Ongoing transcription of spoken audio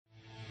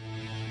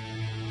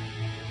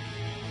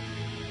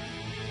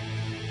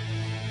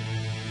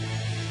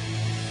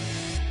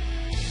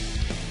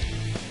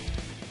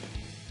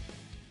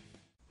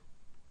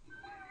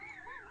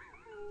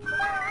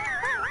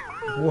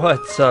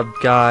What's up,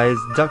 guys?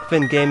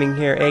 Duckfin Gaming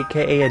here,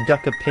 aka a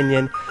Duck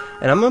Opinion,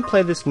 and I'm gonna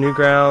play this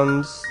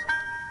Newgrounds.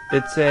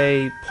 It's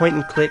a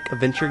point-and-click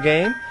adventure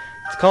game.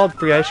 It's called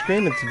Free Ice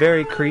Cream. It's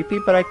very creepy,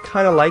 but I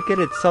kind of like it.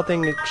 It's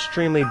something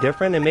extremely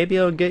different, and maybe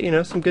it'll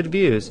get, some good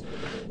views.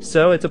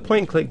 So it's a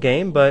point-and-click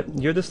game, but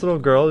you're this little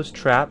girl who's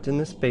trapped in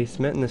this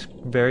basement in this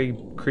very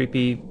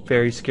creepy,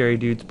 very scary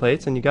dude's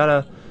place, and you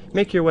gotta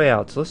make your way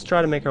out. So let's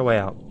try to make our way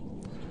out.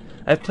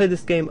 I've played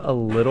this game a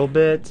little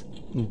bit,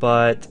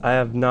 but I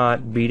have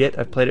not beat it.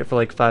 I've played it for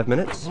like 5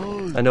 minutes.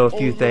 I know a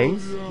few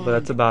things, but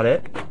that's about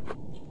it.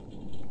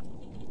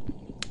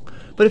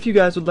 But if you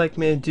guys would like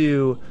me to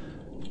do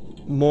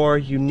more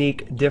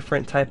unique,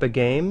 different type of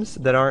games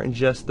that aren't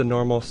just the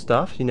normal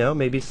stuff,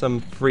 maybe some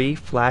free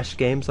flash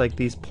games like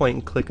these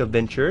point-and-click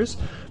adventures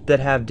that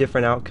have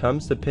different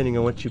outcomes depending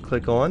on what you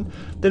click on,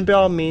 then by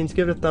all means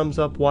give it a thumbs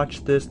up,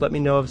 watch this, let me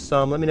know of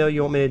some, let me know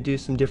you want me to do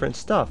some different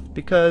stuff,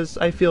 because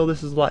I feel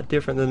this is a lot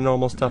different than the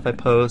normal stuff I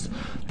post,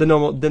 than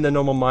the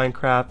normal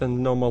Minecraft and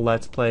the normal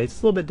Let's Play.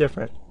 It's a little bit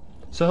different.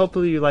 So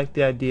hopefully you like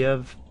the idea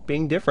of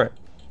being different.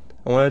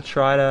 I want to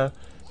try to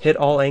hit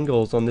all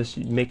angles on this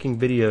making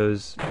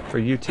videos for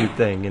YouTube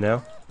thing,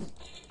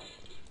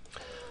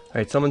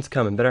 Alright, someone's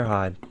coming, better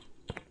hide.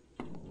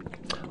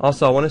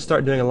 Also, I want to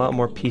start doing a lot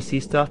more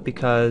PC stuff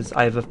because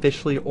I've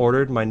officially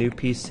ordered my new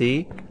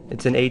PC.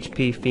 It's an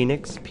HP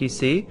Phoenix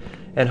PC,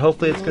 and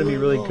hopefully it's going to be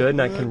really good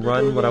and I can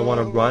run what I want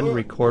to run,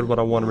 record what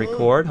I want to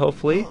record,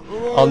 hopefully.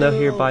 I'll know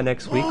here by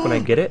next week when I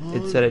get it.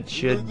 It said it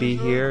should be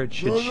here, it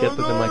should ship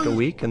within like a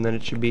week, and then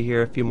it should be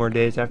here a few more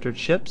days after it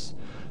ships.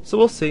 So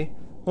we'll see.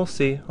 We'll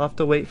see. I'll have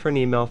to wait for an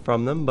email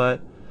from them,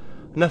 but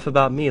enough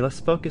about me. Let's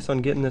focus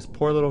on getting this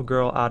poor little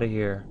girl out of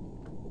here.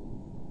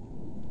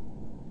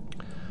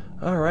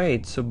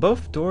 Alright, so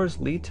both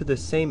doors lead to the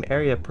same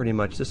area pretty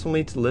much. This one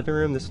leads to the living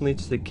room, this one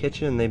leads to the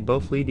kitchen, and they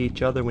both lead to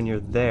each other when you're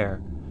there.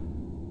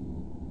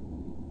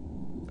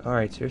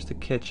 Alright, so here's the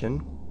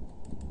kitchen.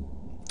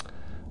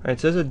 Alright,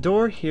 so there's a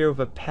door here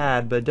with a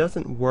pad, but it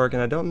doesn't work,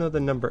 and I don't know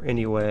the number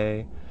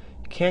anyway.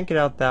 You can't get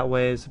out that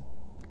way. There's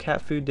a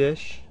cat food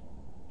dish.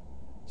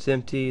 It's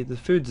empty. The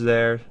food's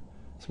there.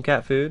 Some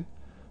cat food.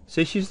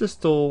 So let's use the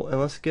stool and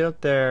let's get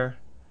up there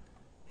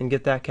and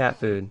get that cat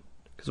food.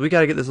 Because we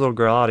gotta get this little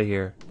girl out of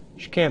here.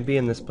 She can't be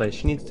in this place.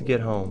 She needs to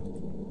get home.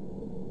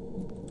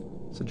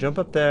 So jump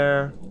up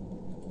there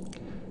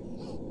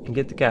and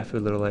get the cat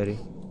food, little lady.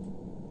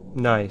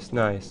 Nice,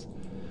 nice.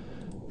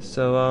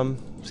 So,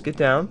 let's get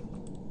down.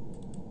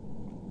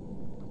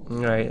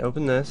 Alright,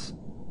 open this.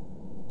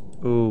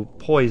 Ooh,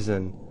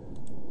 poison.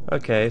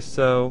 Okay,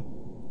 so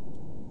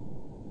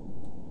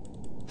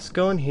let's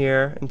go in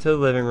here into the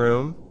living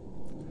room.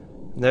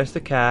 And there's the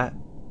cat.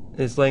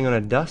 It's laying on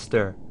a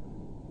duster.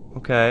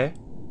 Okay.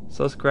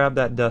 So let's grab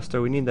that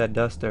duster. We need that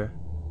duster.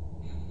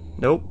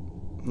 Nope.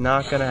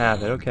 Not gonna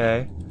have it.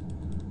 Okay.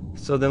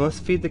 So then let's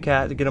feed the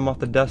cat to get him off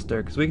the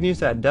duster. Because we can use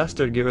that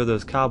duster to get rid of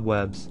those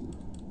cobwebs.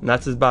 And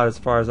that's about as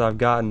far as I've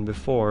gotten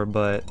before,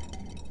 but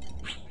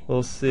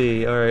we'll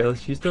see. Alright,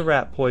 let's use the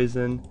rat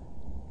poison.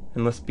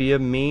 And let's be a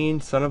mean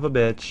son of a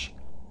bitch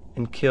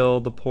and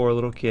kill the poor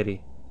little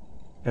kitty.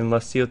 And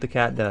let's see what the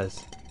cat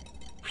does.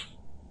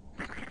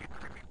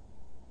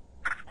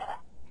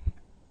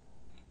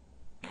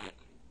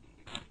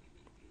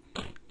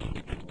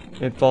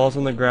 It falls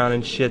on the ground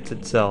and shits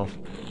itself.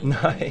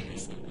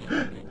 Nice.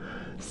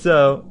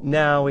 So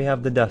now we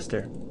have the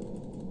duster.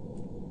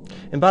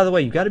 And by the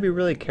way, you got to be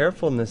really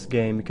careful in this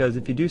game because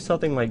if you do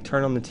something like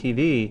turn on the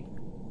TV,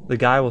 the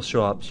guy will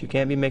show up. So you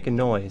can't be making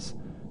noise.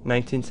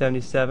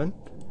 1977.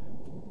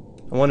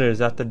 I wonder, is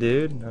that the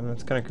dude? I don't know,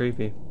 it's kind of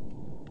creepy.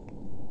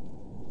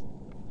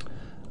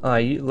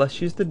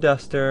 Let's use the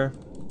duster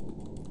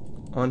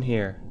on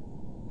here.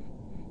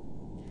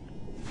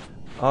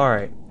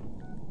 Alright.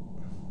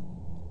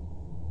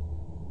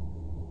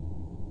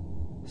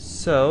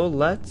 So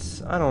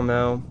let's, I don't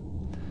know.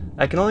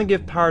 I can only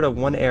give power to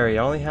one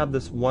area. I only have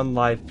this one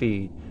live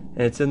feed.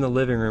 And it's in the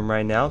living room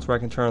right now. It's where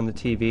I can turn on the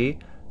TV.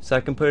 So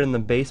I can put it in the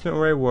basement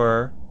where we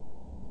were.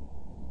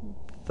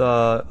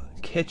 The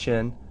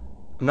kitchen.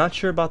 I'm not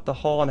sure about the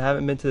hall and I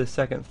haven't been to the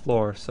second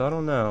floor. So I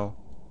don't know.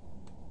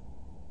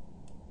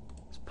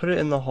 Put it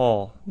in the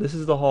hall. This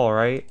is the hall,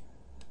 right?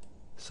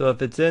 So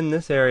if it's in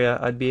this area,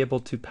 I'd be able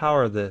to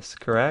power this,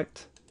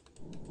 correct?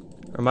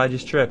 Or am I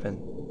just tripping?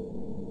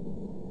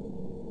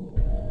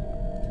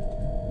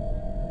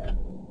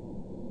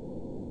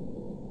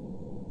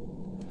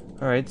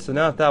 Alright, so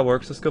now if that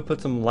works, let's go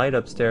put some light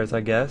upstairs, I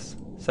guess.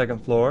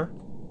 Second floor.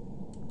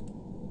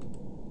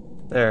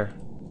 There.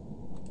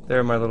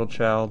 There, my little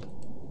child.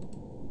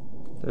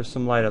 There's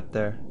some light up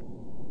there.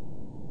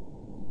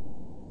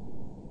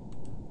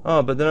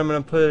 Oh, but then I'm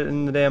going to put it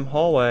in the damn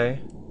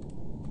hallway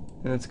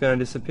and it's going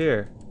to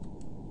disappear.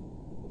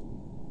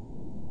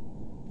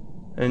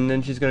 And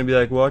then she's going to be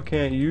like, well, I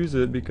can't use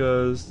it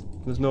because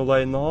there's no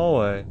light in the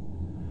hallway.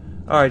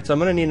 Alright, so I'm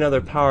going to need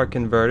another power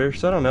converter.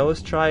 So I don't know,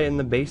 let's try it in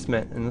the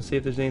basement and let's see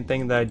if there's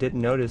anything that I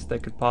didn't notice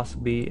that could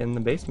possibly be in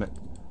the basement.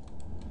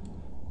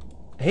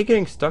 I hate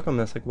getting stuck on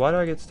this. Like, why do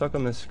I get stuck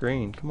on this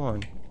screen? Come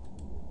on.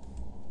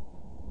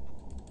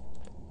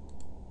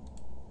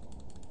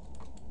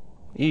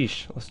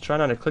 Eesh, let's try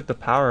not to click the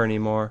power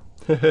anymore.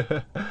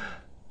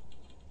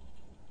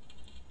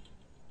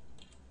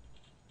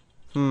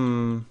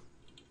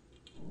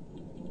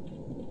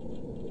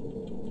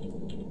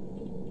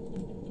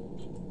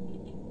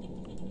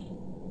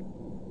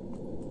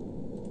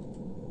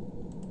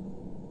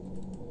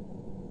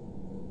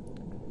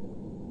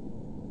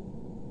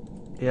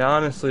 Yeah,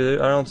 honestly,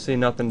 I don't see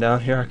nothing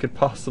down here I could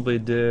possibly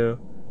do.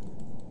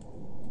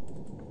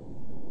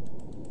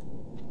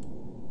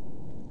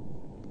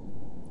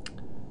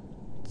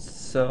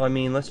 So, I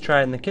mean, let's try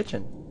it in the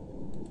kitchen.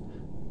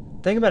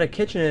 The thing about a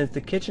kitchen is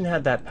the kitchen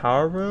had that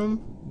power room,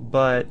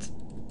 but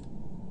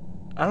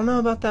I don't know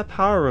about that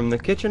power room. The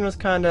kitchen was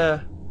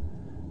kinda...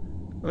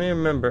 Let me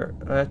remember.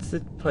 That's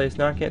the place.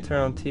 Now I can't turn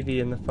on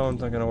TV and the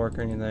phone's not gonna work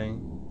or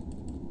anything.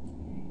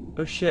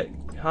 Oh shit,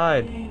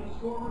 hide.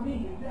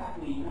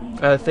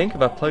 I think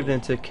if I plugged it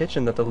into the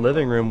kitchen that the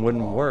living room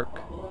wouldn't work.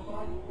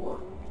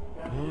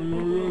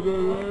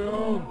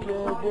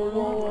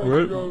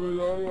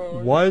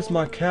 Why is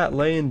my cat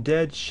laying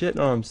dead shitting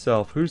on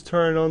himself? Who's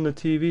turning on the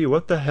TV?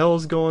 What the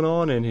hell's going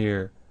on in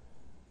here?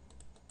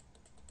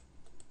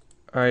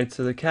 Alright,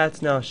 so the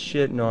cat's now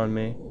shitting on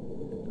me.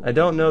 I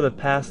don't know the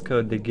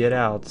passcode to get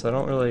out, so I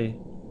don't really...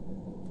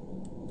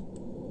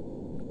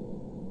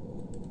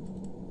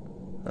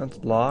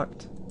 That's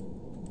locked.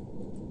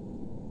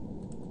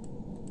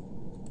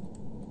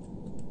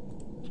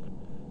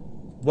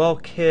 Well,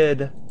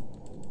 kid,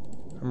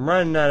 I'm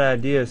running out of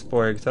ideas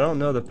for you because I don't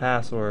know the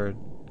password.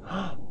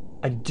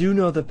 I do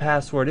know the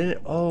password, isn't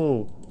it?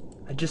 Oh,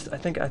 I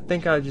think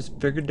I just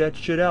figured that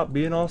shit out,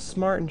 being all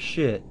smart and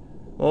shit.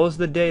 What was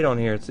the date on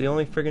here? It's the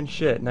only friggin'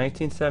 shit,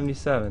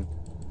 1977.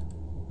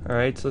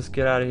 Alright, so let's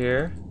get out of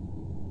here.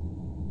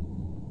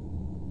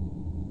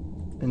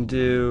 And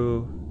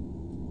do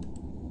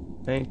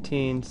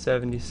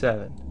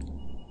 1977.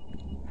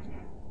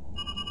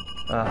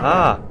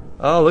 Aha!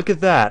 Oh, look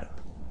at that.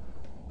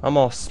 I'm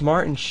all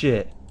smart and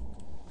shit.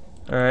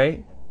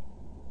 Alright.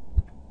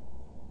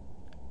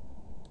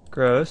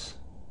 Gross.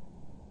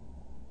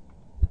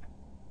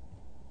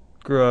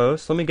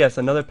 Gross. Let me guess,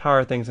 another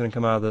power thing's gonna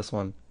come out of this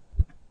one.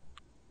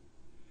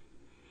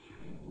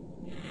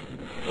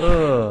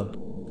 Ugh.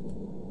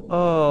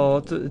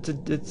 Oh,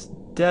 it's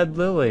dead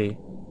Lily.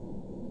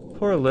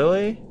 Poor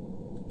Lily.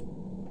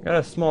 Got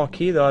a small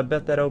key though. I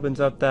bet that opens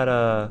up that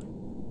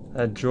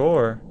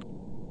drawer.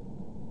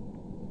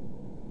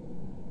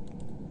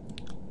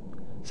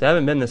 See, I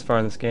haven't been this far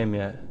in this game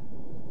yet.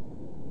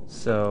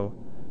 So,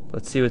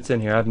 let's see what's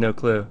in here. I have no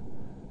clue.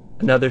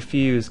 Another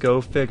fuse.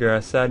 Go figure. I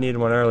said I needed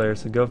one earlier,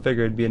 so go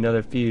figure it'd be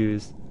another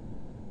fuse.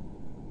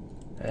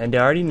 And I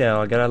already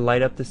know. I gotta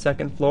light up the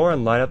second floor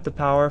and light up the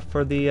power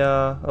for the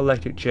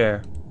electric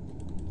chair.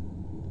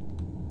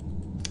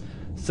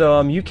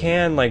 So, you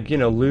can, like, you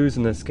know, lose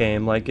in this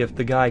game. Like, if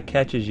the guy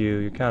catches you,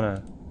 you're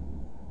kinda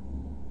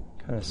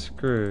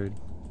screwed.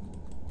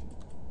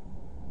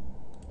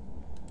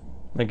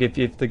 Like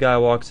if the guy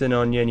walks in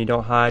on you and you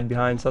don't hide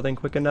behind something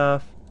quick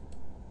enough,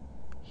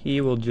 he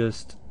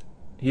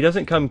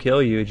doesn't come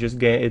kill you. It's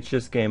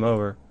just game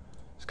over.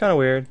 It's kind of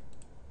weird.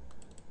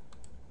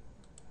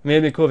 I mean,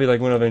 it'd be cool if he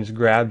like went over and just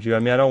grabbed you. I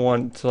mean, I don't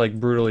want to like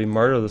brutally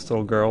murder this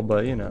little girl,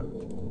 but you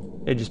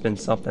know, it'd just been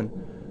something.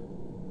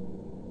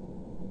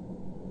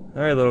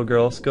 All right, little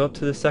girl, let's go up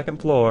to the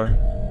second floor.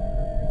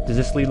 Does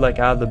this lead like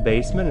out of the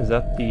basement? Is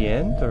that the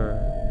end, or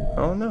I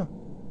don't know.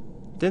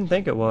 Didn't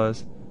think it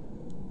was.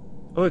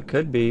 Oh, it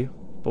could be,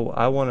 but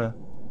I'm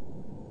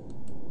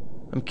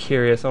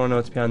curious. I want to know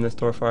what's behind this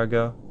door before I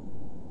go.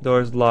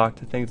 Door's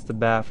locked. I think it's the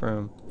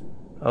bathroom.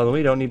 Oh, then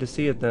we don't need to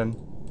see it then.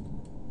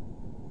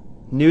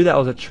 Knew that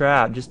was a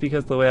trap just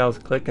because of the way I was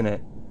clicking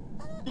it.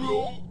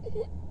 Oh,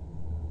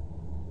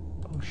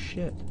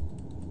 shit.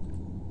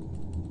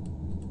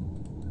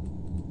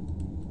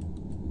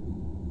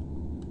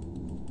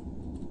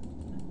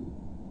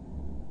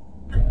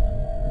 I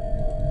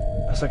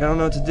was like, I don't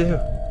know what to do.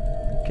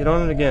 Get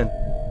on it again.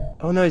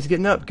 Oh no, he's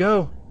getting up.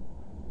 Go!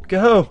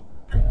 Go!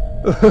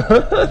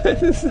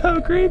 This is so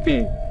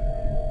creepy.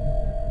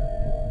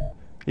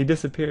 He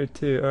disappeared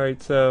too.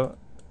 Alright, so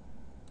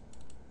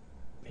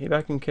maybe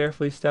I can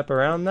carefully step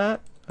around that?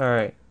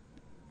 Alright.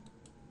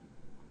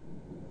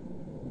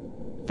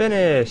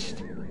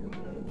 Finished!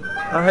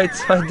 Alright,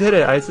 so I did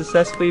it. I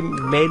successfully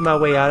made my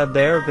way out of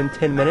there within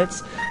 10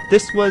 minutes.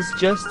 This was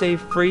just a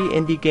free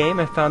indie game.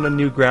 I found a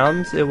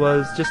Newgrounds. It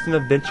was just an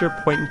adventure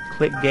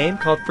point-and-click game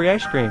called Free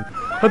Ice Cream.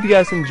 Hope you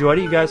guys enjoyed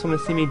it. You guys want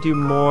to see me do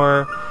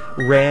more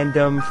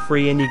random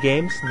free indie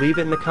games? Leave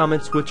it in the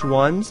comments which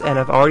ones. And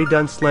I've already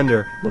done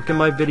Slender. Look at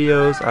my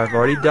videos. I've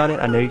already done it.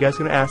 I know you guys are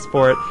going to ask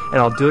for it.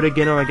 And I'll do it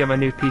again when I get my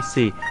new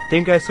PC.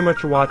 Thank you guys so much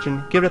for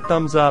watching. Give it a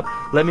thumbs up.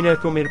 Let me know if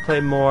you want me to play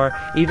more.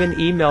 Even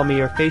email me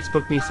or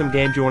Facebook me some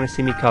games you want to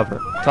see me cover.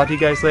 Talk to you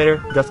guys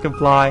later. Dusk can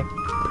fly.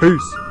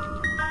 Peace.